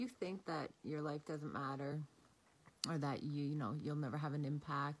You think that your life doesn't matter, or that you'll never have an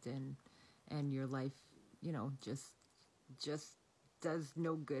impact, and your life, just does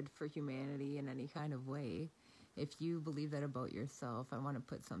no good for humanity in any kind of way. If you believe that about yourself, I want to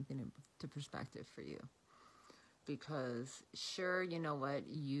put something into perspective for you. Because sure, you know what,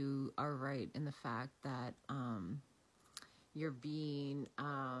 you are right in the fact that your being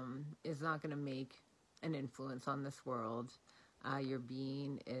is not going to make an influence on this world. Your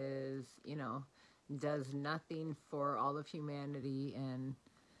being is, does nothing for all of humanity and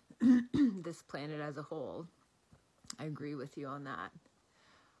this planet as a whole. I agree with you on that.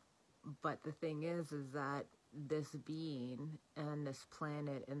 But the thing is that this being and this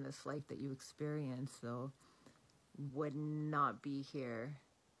planet and this life that you experience, though, would not be here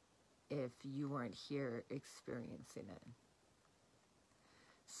if you weren't here experiencing it.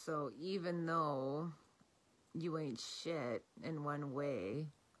 So even though you ain't shit in one way,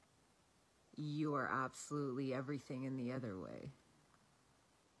 you are absolutely everything in the other way.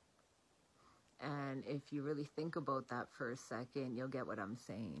 And if you really think about that for a second, you'll get what I'm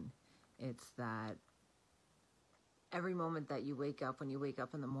saying. It's that every moment that you wake up, when you wake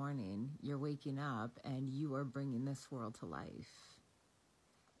up in the morning, you're waking up and you are bringing this world to life.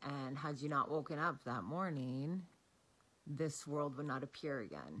 And had you not woken up that morning, this world would not appear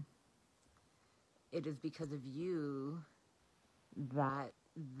again. It is because of you that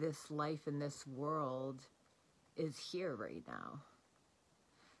this life in this world is here right now.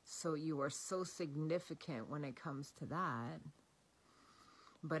 So you are so significant when it comes to that.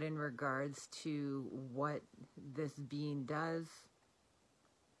 But in regards to what this being does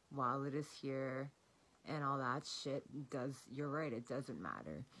while it is here and all that shit you're right, it doesn't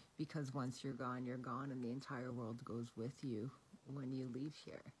matter. Because once you're gone, and the entire world goes with you when you leave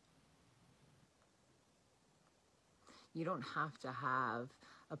here. You don't have to have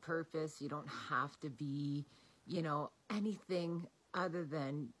a purpose. You don't have to be, anything other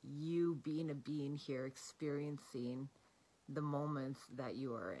than you being a being here, experiencing the moments that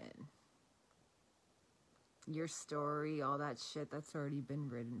you are in. Your story, all that shit, that's already been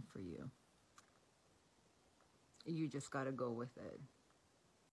written for you. You just got to go with it.